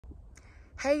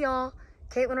Hey y'all,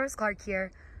 Caitlyn Clark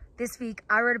here. This week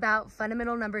I wrote about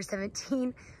fundamental number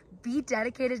 17, be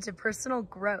dedicated to personal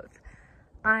growth.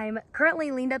 I'm currently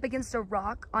leaned up against a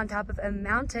rock on top of a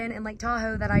mountain in Lake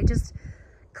Tahoe that I just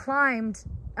climbed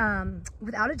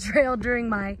without a trail during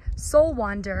my soul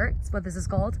wander, that's what this is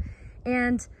called,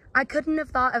 and I couldn't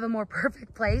have thought of a more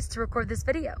perfect place to record this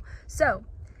video. So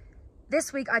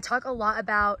this week I talk a lot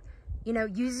about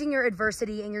using your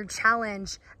adversity and your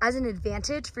challenge as an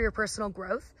advantage for your personal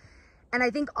growth. And I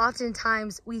think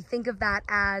oftentimes we think of that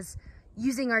as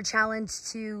using our challenge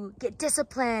to get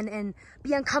discipline and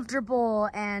be uncomfortable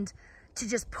and to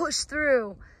just push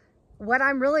through. What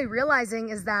I'm really realizing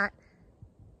is that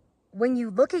when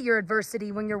you look at your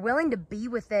adversity, when you're willing to be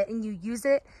with it and you use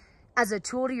it as a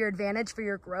tool to your advantage for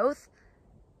your growth,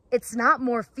 it's not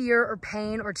more fear or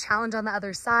pain or challenge on the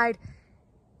other side.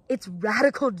 It's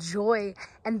radical joy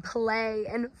and play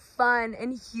and fun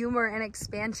and humor and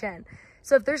expansion.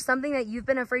 So if there's something that you've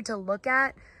been afraid to look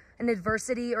at, an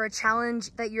adversity or a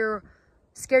challenge that you're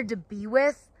scared to be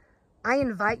with, I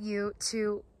invite you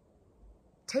to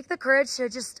take the courage to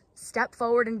just step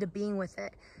forward into being with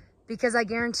it. Because I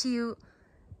guarantee you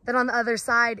that on the other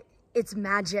side, it's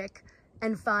magic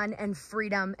and fun and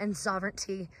freedom and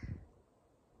sovereignty.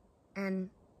 And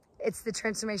it's the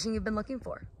transformation you've been looking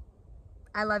for.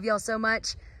 I love y'all so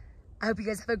much. I hope you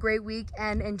guys have a great week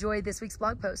and enjoy this week's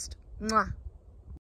blog post. Mwah.